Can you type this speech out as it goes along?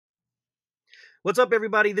What's up,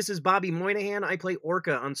 everybody? This is Bobby Moynihan. I play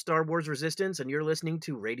Orca on Star Wars Resistance, and you're listening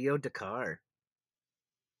to Radio Dakar.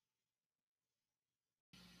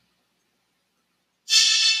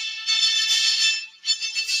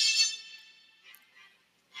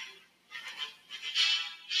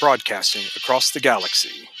 Broadcasting across the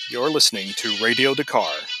galaxy, you're listening to Radio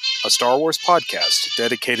Dakar, a Star Wars podcast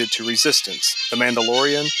dedicated to Resistance, The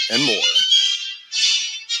Mandalorian, and more.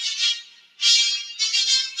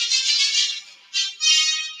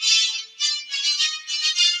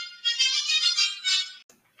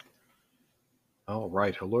 All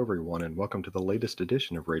right, hello everyone, and welcome to the latest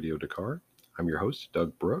edition of Radio Dakar. I'm your host,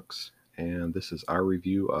 Doug Brooks, and this is our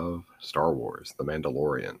review of Star Wars: The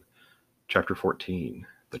Mandalorian, Chapter 14,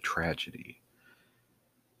 The Tragedy.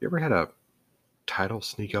 You ever had a title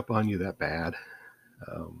sneak up on you that bad?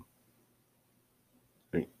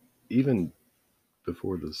 Even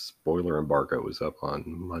before the spoiler embargo was up on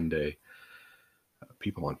Monday,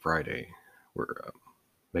 people on Friday were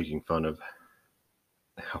making fun of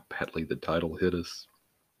how badly the title hit us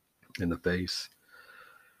in the face.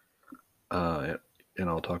 And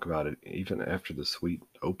I'll talk about it even after the sweet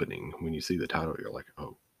opening. When you see the title, you're like,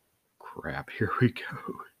 oh crap, here we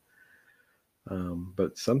go.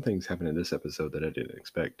 But some things happened in this episode that I didn't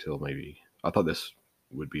expect till maybe. I thought this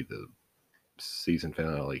would be the season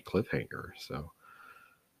finale cliffhanger. So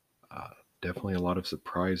definitely a lot of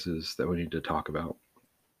surprises that we need to talk about.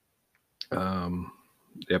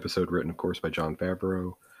 The episode written, of course, by Jon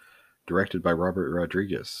Favreau, directed by Robert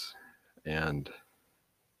Rodriguez, and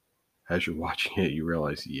as you're watching it, you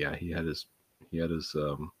realize, yeah, he had his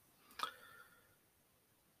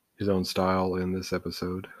own style in this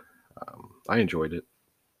episode. I enjoyed it.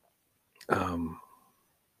 I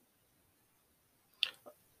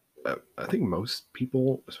think most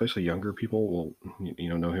people, especially younger people, will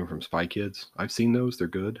know him from Spy Kids. I've seen those; they're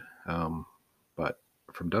good. But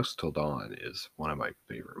From Dusk Till Dawn is one of my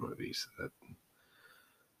favorite movies.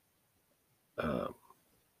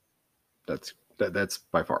 That's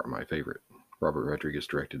by far my favorite Robert Rodriguez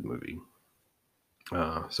directed movie.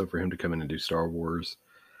 So for him to come in and do Star Wars,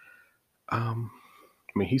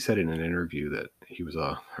 he said in an interview that he was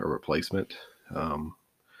a replacement.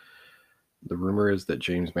 The rumor is that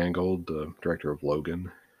James Mangold, the director of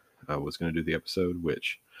Logan, was going to do the episode,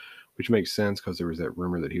 which makes sense because there was that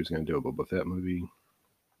rumor that he was going to do a Boba Fett movie.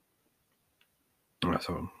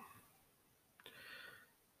 So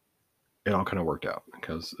it all kind of worked out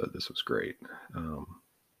because this was great.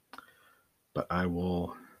 But I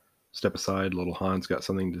will step aside. Little Han's got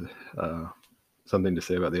something to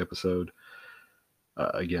say about the episode.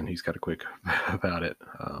 Again, he's kind of quick about it.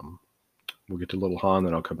 We'll get to Little Han,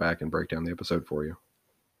 then I'll come back and break down the episode for you.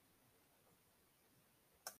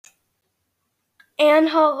 And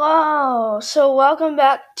hello! So welcome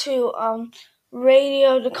back to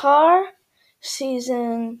Radio Dakar,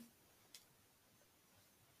 Season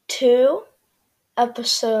 2,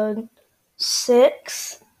 Episode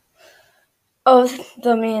 6 of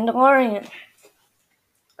The Mandalorian.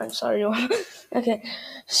 I'm sorry. Okay,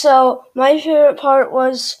 so my favorite part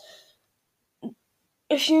was,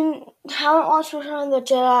 if you haven't watched Return of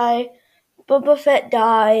the Jedi, Boba Fett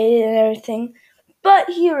died and everything, but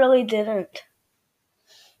he really didn't.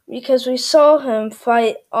 Because we saw him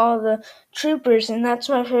fight all the troopers, and that's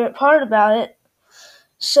my favorite part about it.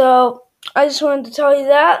 So I just wanted to tell you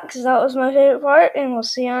that, because that was my favorite part, and we'll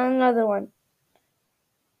see you on another one.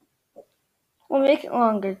 We'll make it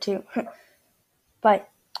longer, too. Bye.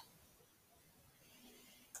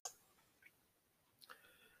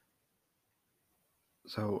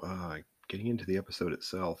 So, getting into the episode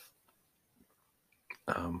itself,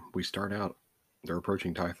 we start out, they're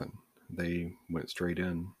approaching Tython. They went straight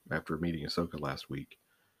in after meeting Ahsoka last week.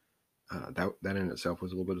 That in itself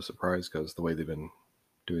was a little bit of a surprise because the way they've been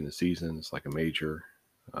doing the season, it's like a major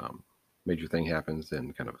thing happens,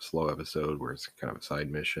 then kind of a slow episode where it's kind of a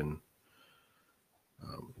side mission.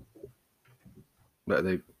 But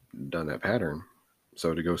they've done that pattern.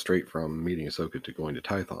 So to go straight from meeting Ahsoka to going to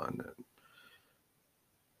Tython,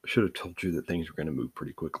 I should have told you that things were going to move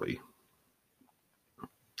pretty quickly.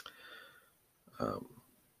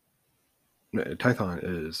 Tython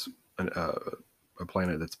is a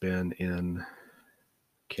planet that's been in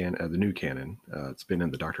the new canon. It's been in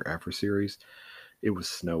the Dr. Aphra series. It was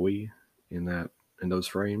snowy in those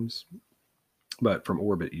frames, but from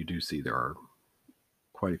orbit you do see there are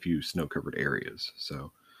quite a few snow-covered areas.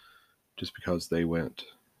 So just because they went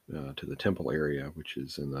to the temple area, which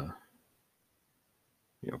is in the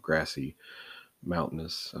grassy,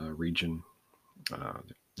 mountainous region,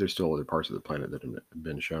 there's still other parts of the planet that have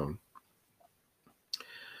been shown.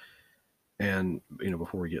 And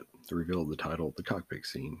before we get the reveal of the title, the cockpit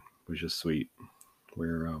scene was just sweet,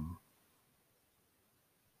 where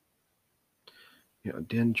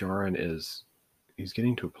Din Djarin he's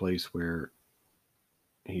getting to a place where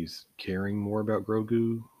he's caring more about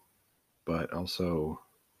Grogu, but also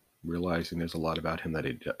realizing there's a lot about him that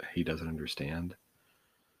he doesn't understand.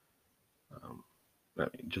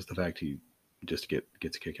 Just the fact he just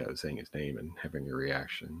gets a kick out of saying his name and having a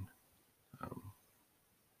reaction.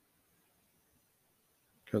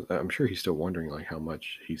 Because I'm sure he's still wondering like how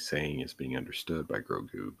much he's saying is being understood by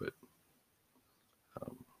Grogu, but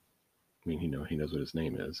he knows what his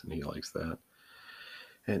name is and he likes that.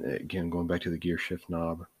 And again, going back to the gear shift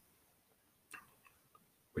knob,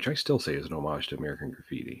 which I still say is an homage to American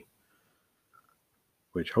Graffiti,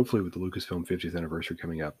 which hopefully with the Lucasfilm 50th anniversary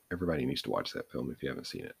coming up, everybody needs to watch that film if you haven't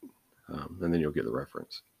seen it. And then you'll get the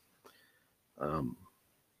reference.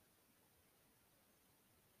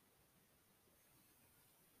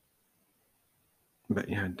 But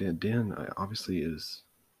yeah, Din obviously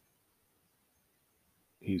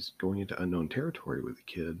he's going into unknown territory with the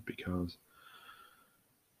kid because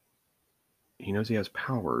he knows he has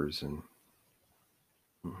powers and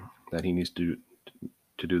that he needs to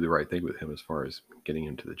do the right thing with him as far as getting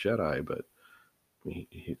him to the Jedi, but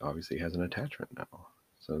he obviously has an attachment now.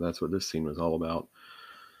 So that's what this scene was all about.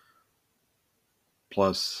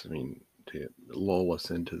 Plus, to lull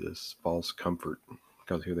us into this false comfort,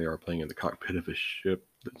 because here they are playing in the cockpit of a ship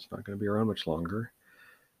that's not going to be around much longer.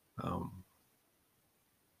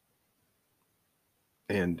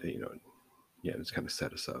 And, it's kind of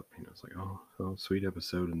set us up. It's like, oh, sweet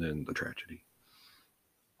episode, and then the tragedy.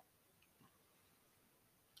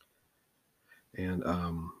 And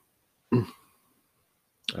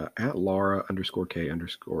at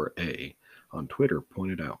Laura_K_A on Twitter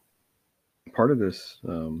pointed out, part of this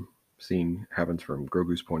scene happens from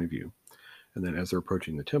Grogu's point of view. And then as they're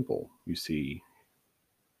approaching the temple, you see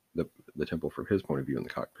the temple from his point of view in the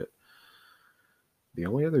cockpit. The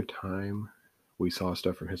only other time we saw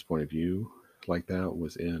stuff from his point of view like that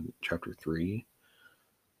was in Chapter 3,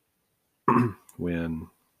 when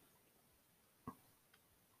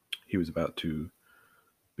he was about to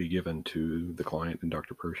be given to the client and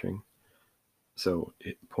Dr. Pershing. So,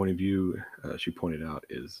 point of view, she pointed out,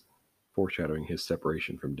 is foreshadowing his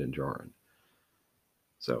separation from Din Djarin.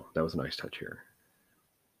 So, that was a nice touch here.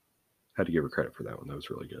 Had to give her credit for that one. That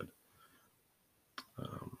was really good.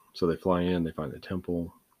 So they fly in, they find the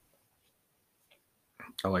temple.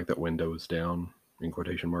 I like that windows down in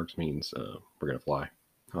quotation marks means we're going to fly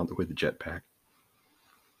with the jetpack.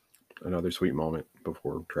 Another sweet moment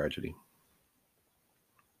before tragedy.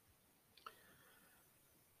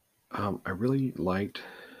 I really liked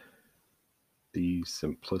the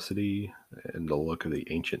simplicity and the look of the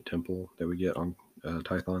ancient temple that we get on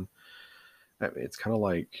Tython. It's kind of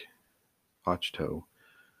like Ahch-To,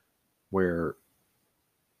 where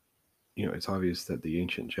it's obvious that the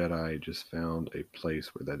ancient Jedi just found a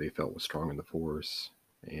place where that they felt was strong in the Force,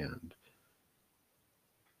 and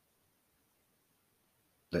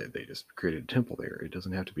they just created a temple there. It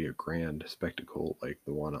doesn't have to be a grand spectacle like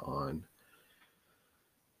the one on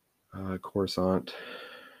Coruscant,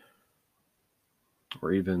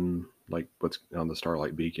 or even like what's on the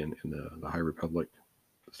Starlight Beacon in the High Republic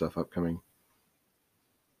stuff upcoming.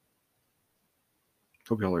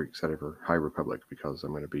 Hope y'all are excited for High Republic, because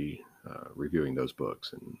I'm going to be reviewing those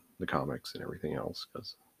books and the comics and everything else,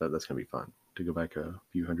 because that's going to be fun to go back a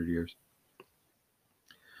few hundred years.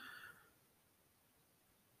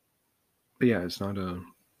 But yeah, it's not a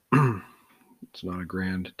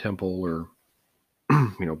grand temple or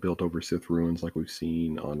built over Sith ruins like we've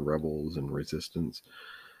seen on Rebels and Resistance.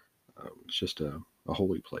 It's just a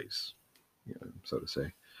holy place, so to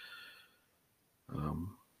say.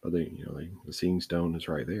 But the Seeing Stone is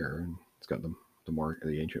right there, and it's got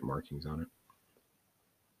the ancient markings on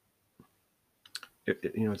it.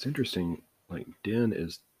 It's interesting. Like, Din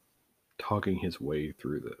is talking his way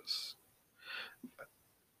through this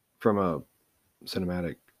from a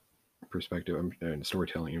cinematic perspective and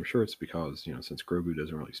storytelling. I'm sure it's because since Grogu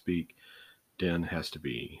doesn't really speak, Din has to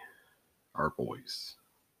be our voice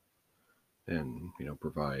and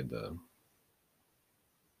provide the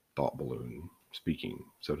thought balloon speaking,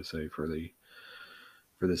 so to say, for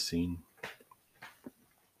this scene.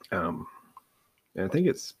 And I think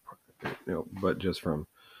it's but just from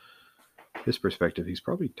his perspective, he's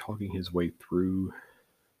probably talking his way through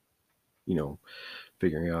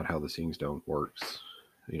figuring out how the Seeing Stone works,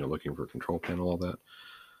 looking for a control panel, all that,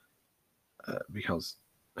 because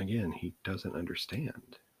again, he doesn't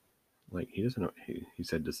understand. Like, he doesn't know. He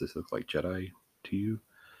said, does this look like Jedi to you?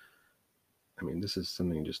 I mean, this is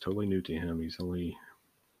something just totally new to him. He's only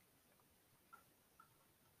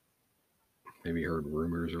maybe heard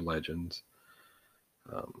rumors or legends.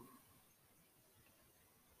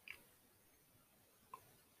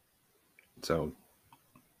 So,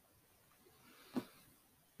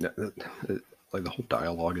 yeah, like the whole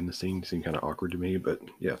dialogue in the scene seemed kind of awkward to me, but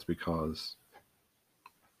yeah, it's because,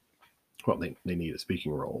 well, they need a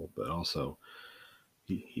speaking role, but also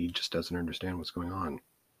he just doesn't understand what's going on.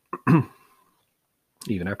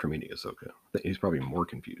 Even after meeting Ahsoka, he's probably more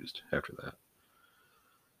confused after that.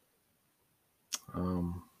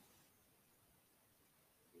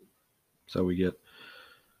 So we get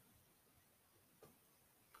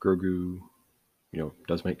Grogu,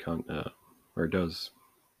 does make or does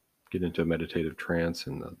get into a meditative trance,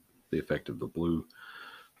 and the effect of the blue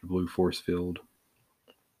force field,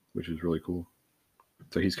 which is really cool.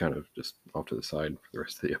 So he's kind of just off to the side for the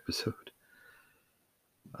rest of the episode.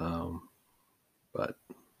 But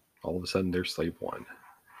all of a sudden, there's Slave One,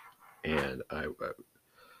 and I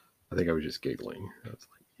think I was just giggling. I was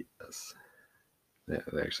like, yes. Yeah,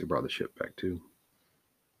 they actually brought the ship back too.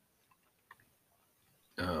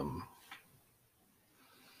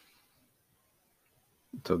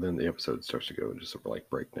 So then the episode starts to go just sort of like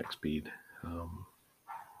breakneck speed.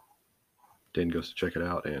 Din goes to check it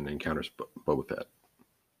out and encounters Boba Fett.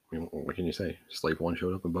 I mean, what can you say? Slave One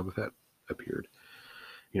showed up and Boba Fett appeared.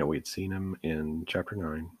 We had seen him in Chapter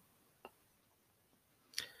 9.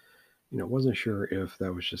 Wasn't sure if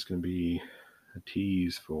that was just going to be a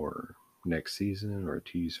tease for next season or a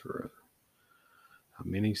tease for a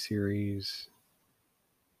mini series.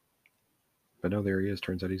 But no, there he is.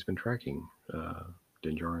 Turns out he's been tracking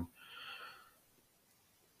Din Djarin.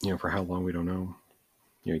 For how long, we don't know.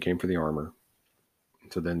 He came for the armor.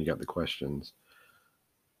 So then you got the questions.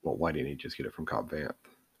 Well, why didn't he just get it from Cobb Vanth?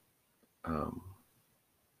 I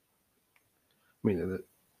mean,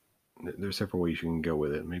 there's several ways you can go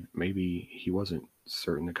with it. Maybe he wasn't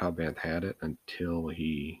certain that Cobb Vanth had it until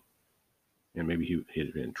maybe he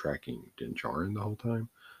had been tracking Din Djarin the whole time.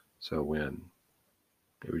 So when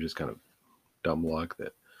it was just kind of dumb luck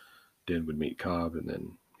that Din would meet Cobb, and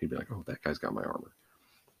then he'd be like, oh, that guy's got my armor.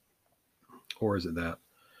 Or is it that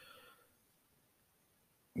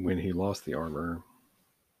when he lost the armor,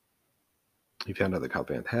 he found out that Cobb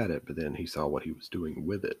Vanth had it, but then he saw what he was doing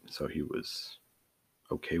with it, so he was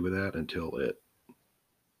okay with that until it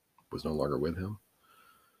was no longer with him.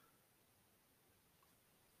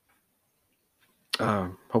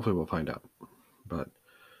 Hopefully we'll find out.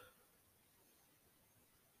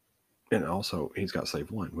 And also he's got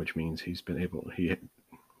Slave One, which means he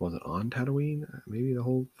wasn't on Tatooine maybe the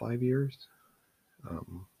whole 5 years.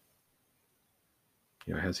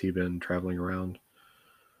 Has he been traveling around?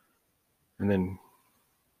 And then,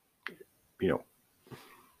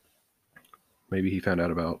 maybe he found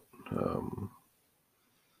out about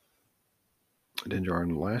Din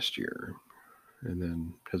Djarin last year and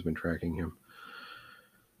then has been tracking him.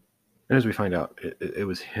 And as we find out, it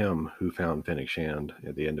was him who found Fennec Shand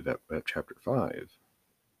at the end of Chapter 5.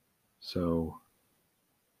 So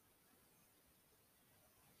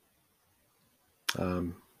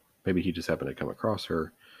maybe he just happened to come across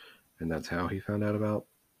her, and that's how he found out about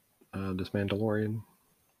this Mandalorian.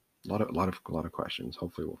 A lot of questions.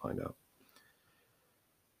 Hopefully we'll find out.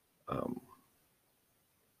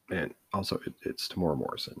 And also it's Tamora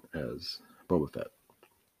Morrison as Boba Fett.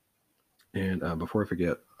 And before I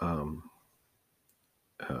forget,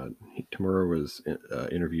 Tamora was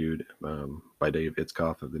interviewed by Dave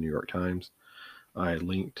Itzkoff of the New York Times. I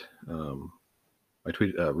linked,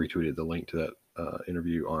 retweeted the link to that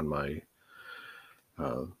interview on my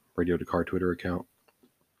Radio Dakar Twitter account.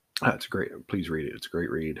 It's great. Please read it. It's a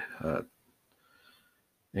great read.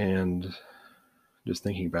 And just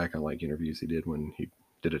thinking back on like interviews he did when he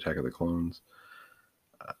did Attack of the Clones,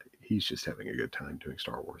 he's just having a good time doing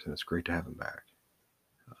Star Wars, and it's great to have him back.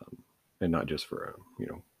 And not just for a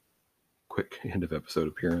quick end of episode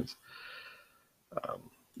appearance.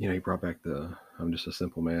 He brought back the "I'm just a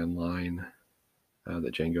simple man" line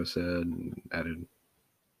that Jango said, and added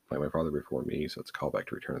 "like my father before me," so it's a callback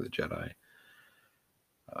to Return of the Jedi.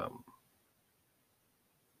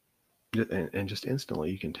 And just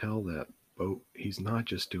instantly you can tell that he's not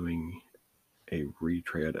just doing a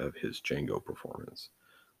retread of his Jango performance,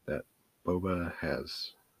 that Boba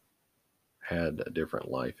has had different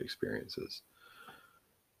life experiences.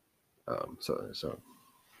 So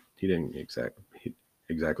he didn't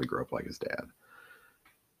exactly grow up like his dad,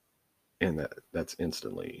 and that's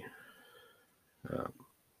instantly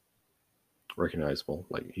recognizable.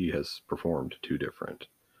 Like he has performed two different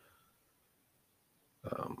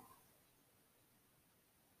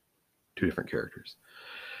two different characters.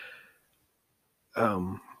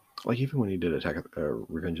 Like even when he did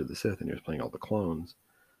Revenge of the Sith and he was playing all the clones,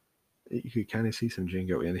 you could kind of see some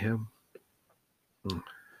Jango in him.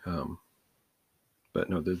 But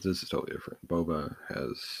no, this is totally different. Boba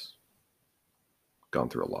has gone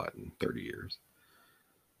through a lot in 30 years.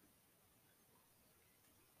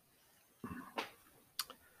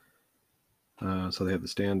 So they have the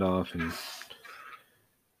standoff, and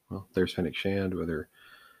well, there's Fennec Shand with her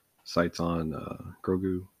sights on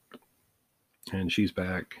Grogu, and she's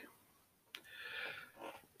back.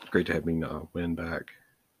 It's great to have Ming-Na Wen back,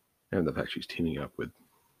 and the fact she's teaming up with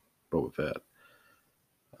Boba Fett.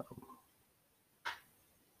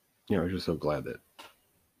 I was just so glad that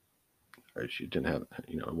she didn't have,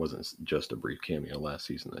 it wasn't just a brief cameo last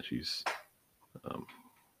season, that she's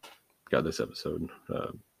got this episode,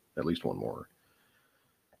 at least one more.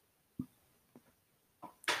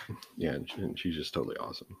 Yeah, and she's just totally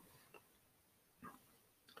awesome.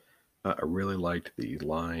 I really liked the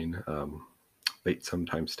line, fate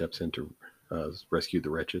sometimes steps in to rescue the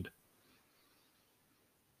wretched.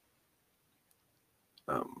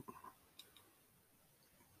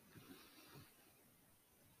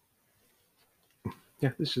 Yeah,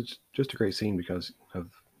 this is just a great scene because of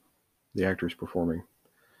the actors performing.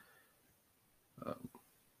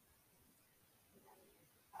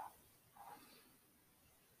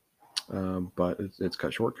 But it's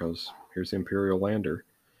cut short because here's the Imperial lander.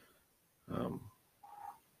 And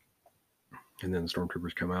then the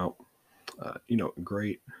stormtroopers come out.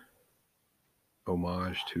 Great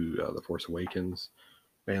homage to The Force Awakens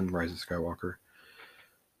and Rise of Skywalker.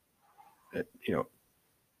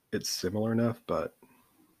 It's similar enough, but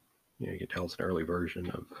you can tell it's an early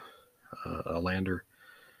version of a lander.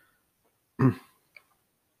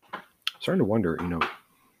 Starting to wonder,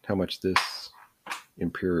 how much this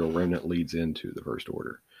Imperial remnant leads into the First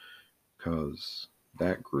Order, because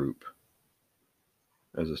that group,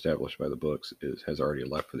 as established by the books, has already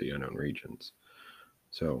left for the unknown regions.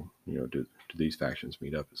 So, do these factions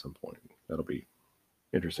meet up at some point? That'll be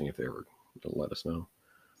interesting if they ever let us know.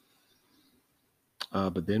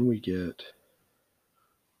 But then we get,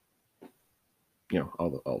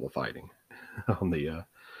 all the fighting on the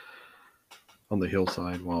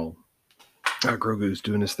hillside while Grogu's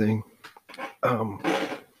doing his thing. I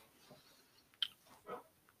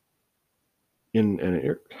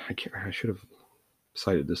should have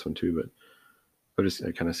cited this one too, but I've just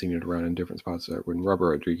kind of seen it around in different spots. When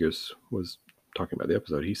Robert Rodriguez was talking about the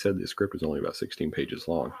episode, he said the script was only about 16 pages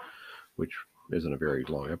long, which isn't a very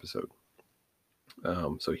long episode.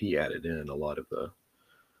 So he added in a lot of the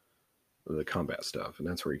combat stuff, and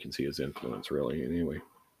that's where you can see his influence, really. Anyway,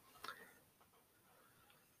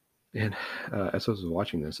 and as I was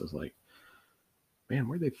watching this, I was like, man,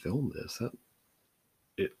 where'd they film this?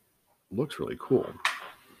 It looks really cool.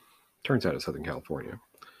 Turns out it's Southern California.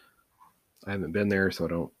 I haven't been there, so I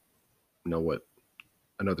don't know what.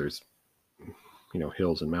 I know there's,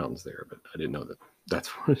 hills and mountains there, but I didn't know that's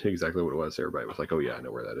exactly what it was. Everybody was like, "Oh yeah, I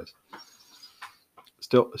know where that is."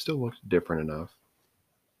 Still looks different enough.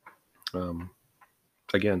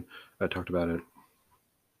 Again, I talked about it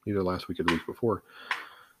either last week or the week before.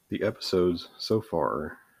 The episodes so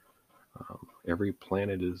far, every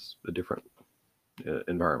planet is a different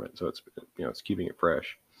environment, so it's keeping it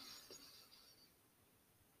fresh.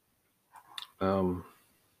 I'm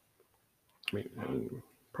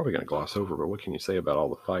probably going to gloss over, but what can you say about all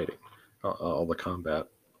the fighting, all the combat?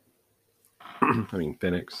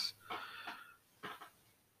 Fennec's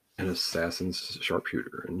an assassin's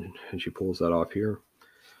sharpshooter, and she pulls that off here.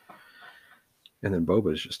 And then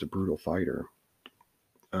Boba is just a brutal fighter,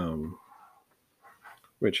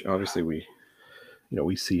 which obviously we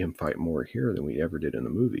see him fight more here than we ever did in the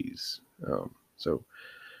movies. So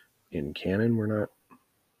in canon, we're not,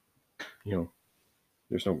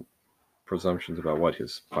 there's no presumptions about what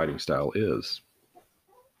his fighting style is.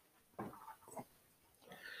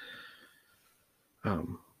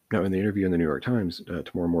 Now, in the interview in the New York Times,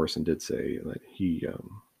 Tamora Morrison did say that he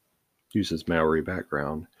uses Maori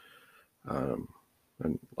background and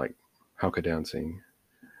like haka dancing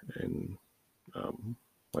and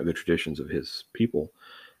like the traditions of his people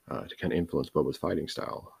to kind of influence Boba's fighting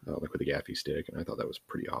style, like with the gaffy stick, and I thought that was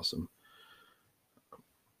pretty awesome.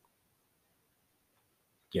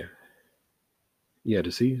 Yeah,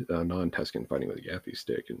 to see non-Tusken fighting with a gaffy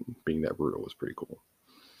stick and being that brutal was pretty cool.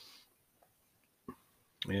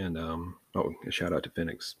 And a shout out to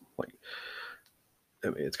Fennec's,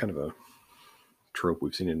 it's kind of a trope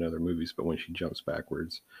we've seen in other movies, but when she jumps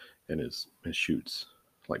backwards and his shoots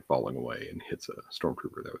like falling away and hits a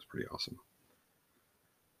stormtrooper, that was pretty awesome.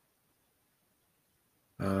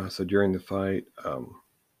 So during the fight,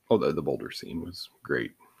 the boulder scene was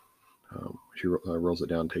great. She rolls it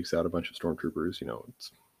down, takes out a bunch of stormtroopers.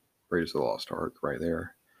 It's Raiders of the Lost Ark right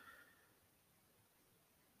there.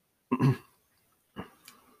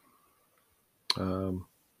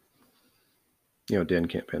 Den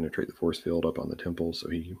can't penetrate the force field up on the temple, so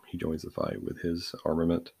he joins the fight with his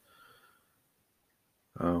armament.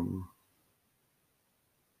 But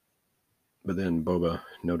then Boba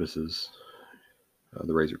notices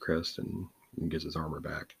the Razor Crest and gets his armor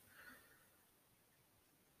back.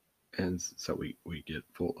 And so we get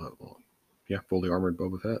fully armored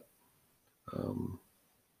Boba Fett. And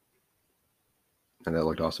that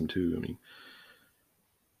looked awesome too. I mean,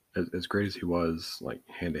 as great as he was, like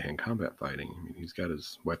hand-to-hand combat fighting, I mean, he's got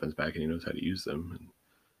his weapons back and he knows how to use them. And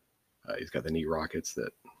he's got the neat rockets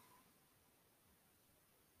that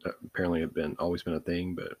apparently have always been a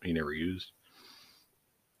thing, but he never used.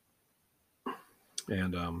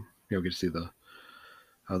 And get to see the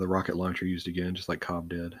rocket launcher used again, just like Cobb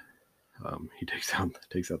did. He takes out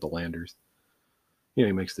the landers.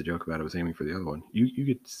 He makes the joke about it was aiming for the other one. You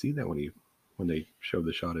get to see that when they showed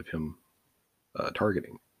the shot of him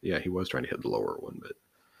targeting. Yeah, he was trying to hit the lower one, but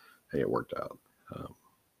hey, it worked out.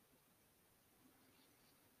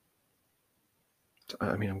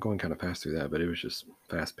 I mean, I'm going kind of fast through that, but it was just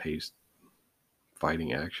fast-paced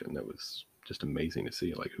fighting action that was just amazing to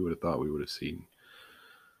see. Like, who would have thought we would have seen,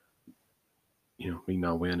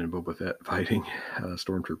 Ming-Na Wen and Boba Fett fighting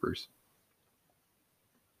stormtroopers?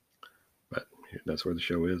 But that's where the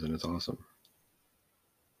show is, and it's awesome.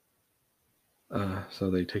 So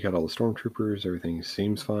they take out all the stormtroopers. Everything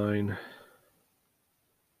seems fine.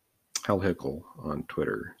 Hal Hickel on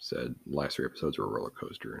Twitter said last 3 episodes were a roller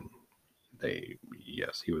coaster, and he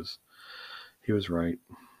was right.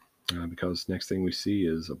 Because next thing we see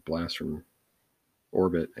is a blast from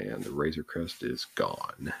orbit, and the Razor Crest is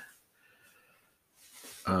gone.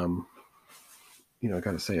 I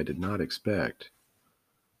gotta say, I did not expect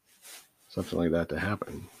something like that to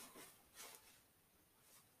happen.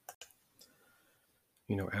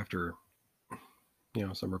 After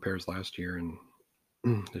some repairs last year and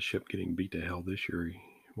the ship getting beat to hell this year,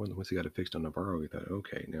 once he got it fixed on Navarro, we thought,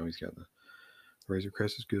 okay, now he's got the Razor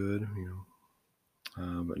Crest is good,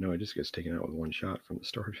 but no, it just gets taken out with one shot from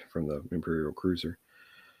the Imperial cruiser.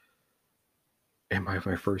 And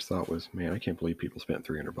my first thought was, man, I can't believe people spent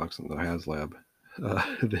 $300 on the HasLab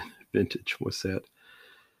vintage was set.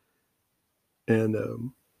 And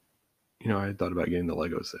I had thought about getting the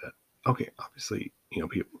Lego set. Okay, obviously,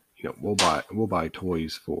 people, we'll buy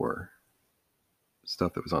toys for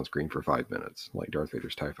stuff that was on screen for 5 minutes, like Darth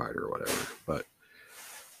Vader's TIE Fighter or whatever.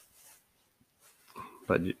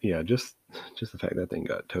 But yeah, just the fact that thing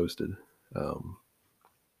got toasted, and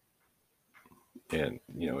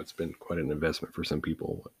it's been quite an investment for some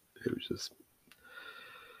people. It was just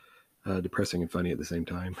depressing and funny at the same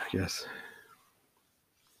time, I guess.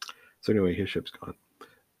 So anyway, his ship's gone.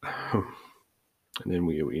 And then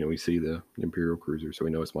we see the Imperial cruiser, so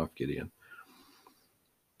we know it's Moff Gideon.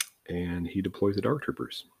 And he deploys the Dark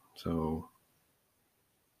Troopers. So,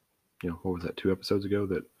 what was that, 2 episodes ago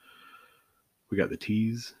that we got the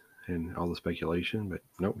tease and all the speculation, but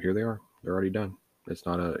nope, here they are. They're already done. It's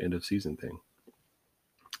not an end of season thing.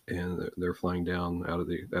 And they're flying down out of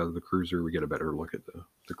the cruiser. We get a better look at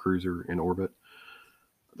the cruiser in orbit.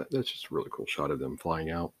 That's just a really cool shot of them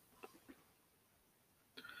flying out.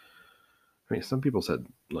 I mean, some people said,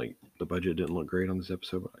 like, the budget didn't look great on this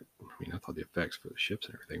episode, but I thought the effects for the ships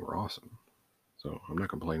and everything were awesome. So I'm not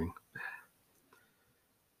complaining.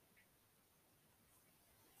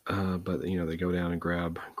 But, they go down and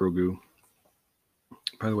grab Grogu.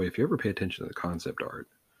 By the way, if you ever pay attention to the concept art,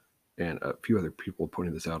 and a few other people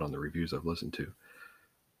pointed this out on the reviews I've listened to,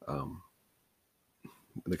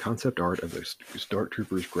 the concept art of the Dark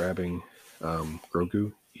Troopers grabbing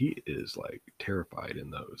Grogu, he is like terrified in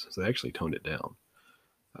those. So they actually toned it down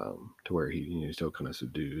to where he's still kind of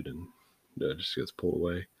subdued and just gets pulled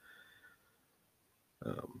away.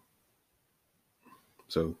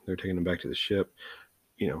 So they're taking him back to the ship.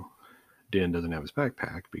 Din doesn't have his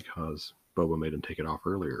backpack because Boba made him take it off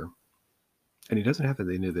earlier. And he doesn't have it at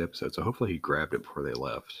the end of the episode, so hopefully he grabbed it before they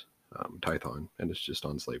left Tython, and it's just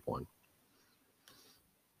on Slave One.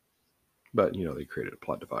 But, they created a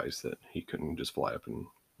plot device that he couldn't just fly up and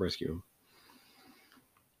rescue him.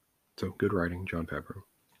 So, good writing, Jon Favreau.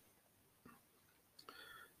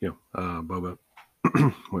 Boba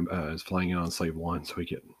is flying in on Slave One, so we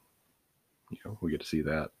get to see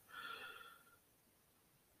that.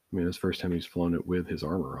 I mean, it's the first time he's flown it with his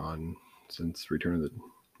armor on since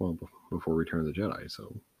before Return of the Jedi,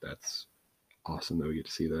 so that's awesome that we get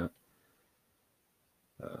to see that.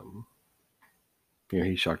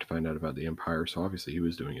 He's shocked to find out about the Empire. So obviously he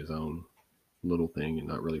was doing his own little thing and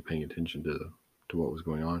not really paying attention to what was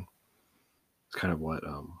going on. It's kind of what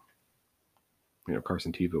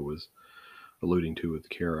Carson Teva was alluding to with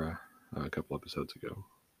Kara a couple episodes ago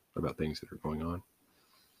about things that are going on.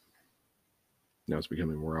 Now it's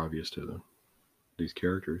becoming more obvious to these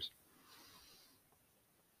characters.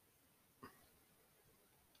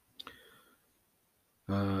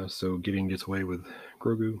 So Gideon gets away with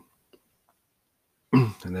Grogu.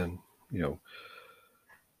 And then,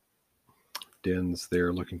 Din's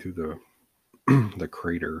there looking through the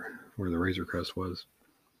crater where the Razor Crest was.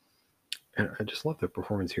 And I just love the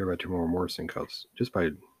performance here by Temuera Morrison, because just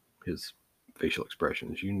by his facial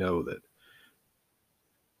expressions, you know that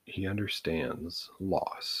he understands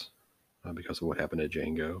loss because of what happened to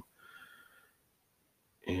Jango.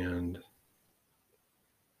 And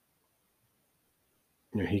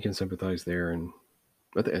he can sympathize there. And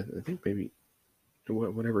I think maybe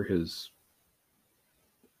whatever his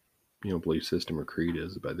belief system or creed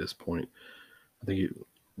is by this point, I think he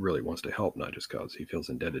really wants to help, not just because he feels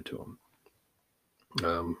indebted to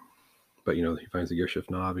him. But he finds the gearshift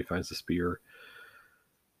knob, he finds the spear.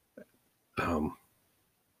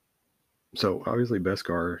 So obviously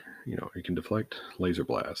Beskar, he can deflect laser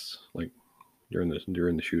blasts like during the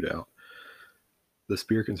shootout. The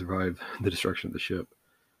spear can survive the destruction of the ship.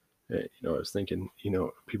 I was thinking,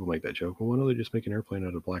 people make that joke. Well, why don't they just make an airplane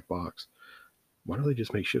out of a black box? Why don't they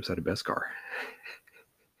just make ships out of Beskar?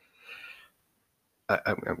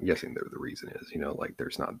 I'm guessing the reason is,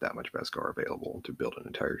 there's not that much Beskar available to build an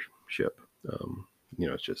entire ship.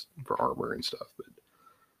 It's just for armor and stuff. But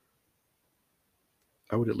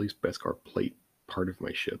I would at least Beskar plate part of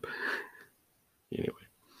my ship. Anyway.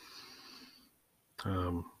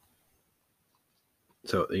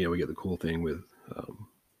 So, we get the cool thing with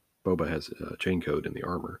Boba has a chain code in the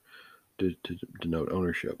armor to denote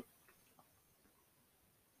ownership.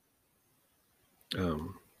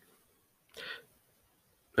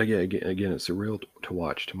 Again, it's surreal to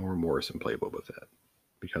watch Temuera Morrison play Boba Fett,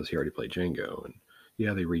 because he already played Jango, and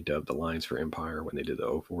yeah, they redubbed the lines for Empire when they did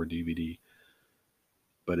the 04 DVD,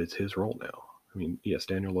 but it's his role now. I mean, yes,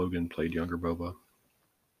 Daniel Logan played younger Boba,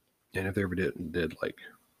 and if they ever did like,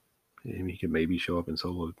 he could maybe show up in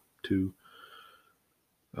Solo 2,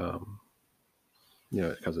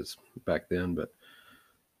 because it's back then, but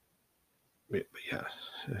yeah,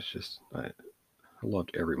 it's just, I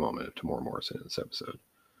loved every moment of Temuera Morrison in this episode.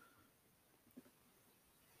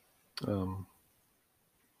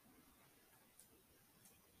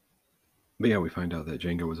 But yeah, we find out that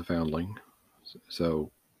Jango was a foundling. So,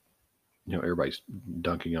 everybody's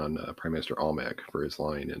dunking on Prime Minister Almec for his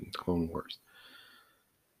line in Clone Wars.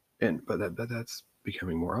 But that's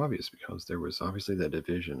becoming more obvious, because there was obviously that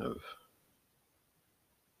division of,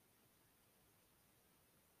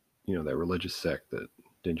 that religious sect that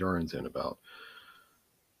Din Djarin's in about,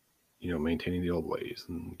 maintaining the old ways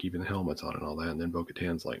and keeping the helmets on and all that. And then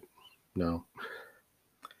Bo-Katan's like, no.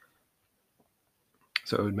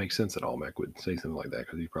 So it would make sense that Almec would say something like that,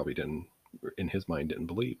 because he probably didn't, in his mind, didn't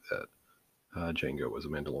believe that Jango was a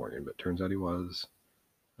Mandalorian, but turns out he was.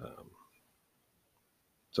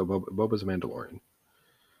 So Boba's a Mandalorian.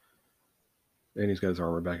 And he's got his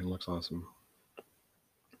armor back and looks awesome.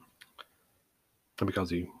 And because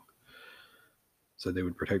he said they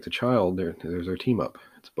would protect the child, there's our team up.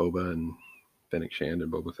 It's Boba and Fennec Shand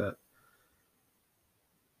and Boba Fett.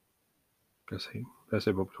 Did I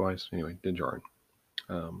say Boba twice? Anyway, Din Djarin.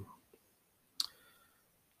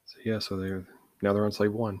 So they're on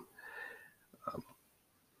Slave One.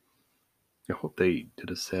 I hope they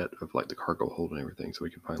did a set of like the cargo hold and everything, so we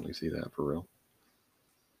can finally see that for real.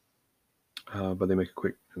 But they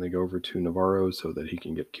they go over to Navarro so that he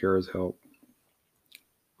can get Kara's help.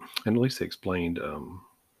 And at least they explained,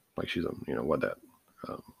 like she's what that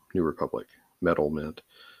New Republic medal meant.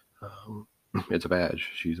 It's a badge.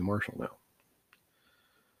 She's a marshal now.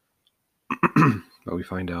 But we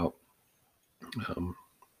find out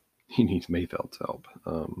he needs Mayfeld's help.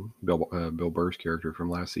 Bill Burr's character from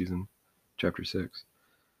last season, Chapter 6.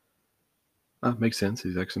 Makes sense.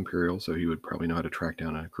 He's ex-Imperial, so he would probably know how to track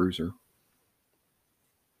down a cruiser.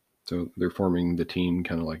 So they're forming the team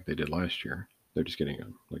kind of like they did last year. They're just getting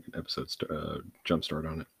an episode jump start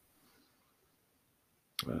on it.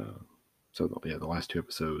 So the last 2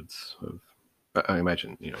 episodes of, I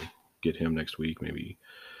imagine, get him next week, maybe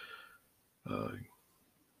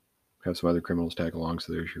have some other criminals tag along.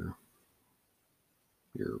 So there's your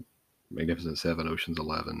Magnificent 7, Ocean's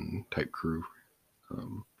 11 type crew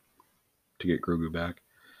to get Grogu back,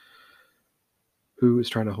 who is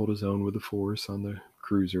trying to hold his own with the Force on the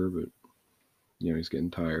cruiser, but he's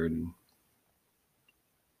getting tired, and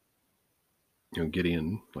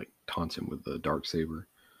Gideon like taunts him with the Darksaber,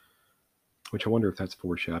 which I wonder if that's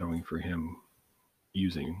foreshadowing for him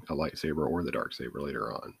using a lightsaber or the Darksaber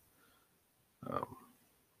later on,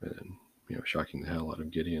 and shocking the hell out of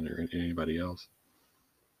Gideon or anybody else.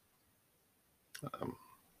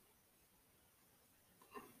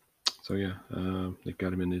 So yeah, they've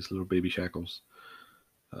got him in these little baby shackles.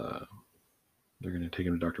 They're going to take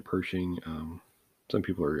him to Dr. Pershing. Some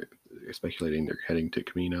people are speculating they're heading to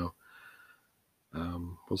Camino.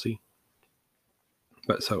 We'll see.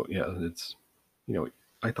 But so yeah, it's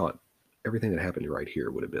I thought everything that happened right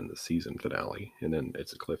here would have been the season finale, and then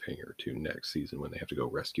it's a cliffhanger to next season when they have to go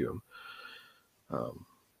rescue him.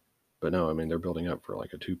 But no, I mean, they're building up for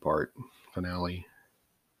like a 2-part finale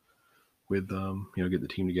with get the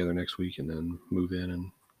team together next week and then move in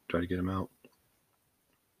and try to get him out.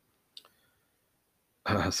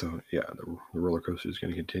 So yeah, the roller coaster is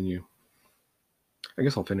going to continue. I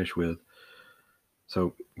guess I'll finish with,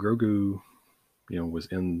 so Grogu, was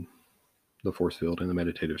in the force field in the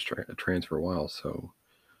meditative trance for a while. So,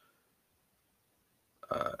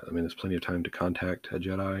 I mean, there's plenty of time to contact a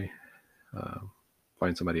Jedi,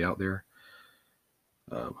 find somebody out there.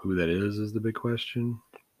 Who that is the big question.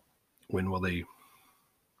 When will they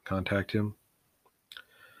contact him?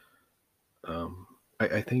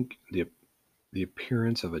 I think the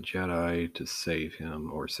appearance of a Jedi to save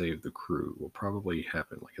him or save the crew will probably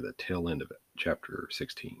happen like at the tail end of it, chapter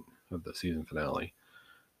 16 of the season finale.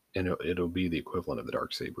 And it'll be the equivalent of the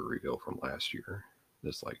Darksaber reveal from last year.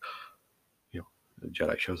 It's like, the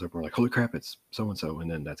Jedi shows up and we're like, holy crap, it's so-and-so.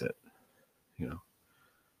 And then that's it,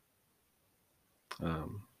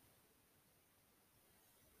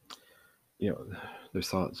 there's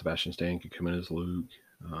thought Sebastian Stan could come in as Luke,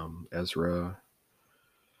 Ezra.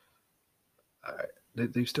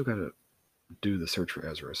 They've still got to do the search for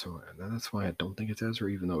Ezra, so that's why I don't think it's Ezra,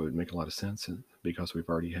 even though it would make a lot of sense because we've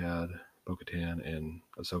already had Bo-Katan and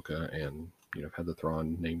Ahsoka, and had the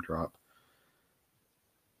Thrawn name drop.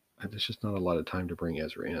 There's just not a lot of time to bring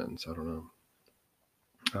Ezra in, so I don't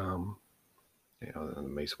know.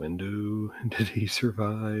 Mace Windu, did he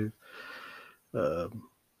survive? But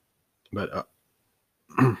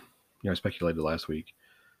I speculated last week.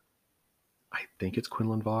 I think it's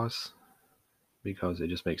Quinlan Vos, because it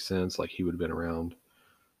just makes sense. Like, he would have been around.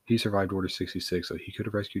 He survived Order 66, so he could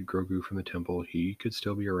have rescued Grogu from the temple. He could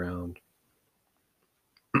still be around.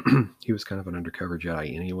 He was kind of an undercover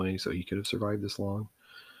Jedi anyway, so he could have survived this long.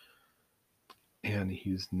 And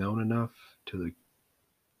he's known enough to the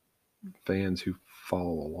fans who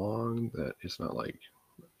follow along that it's not like,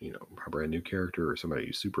 a brand new character or somebody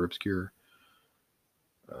who's super obscure.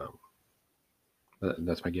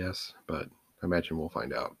 That's my guess, but I imagine we'll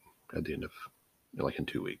find out at the end of, like, in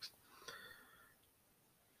 2 weeks.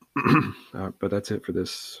 But that's it for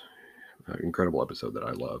this incredible episode that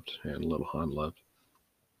I loved and little Han loved.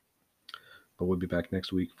 But we'll be back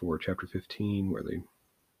next week for chapter 15, where they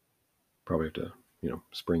probably have to,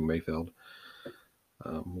 spring Mayfeld.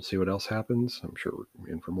 We'll see what else happens. I'm sure we're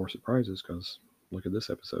in for more surprises, because look at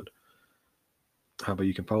this episode. But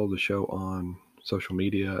you can follow the show on social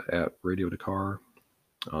media at Radio Dakar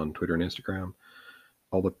on Twitter and Instagram.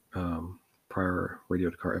 All the prior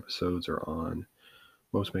Radio Dakar episodes are on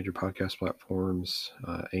most major podcast platforms,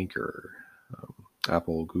 Anchor,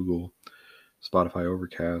 Apple, Google, Spotify,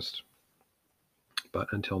 Overcast. But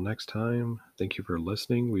until next time, thank you for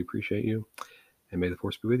listening. We appreciate you, and may the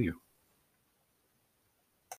Force be with you.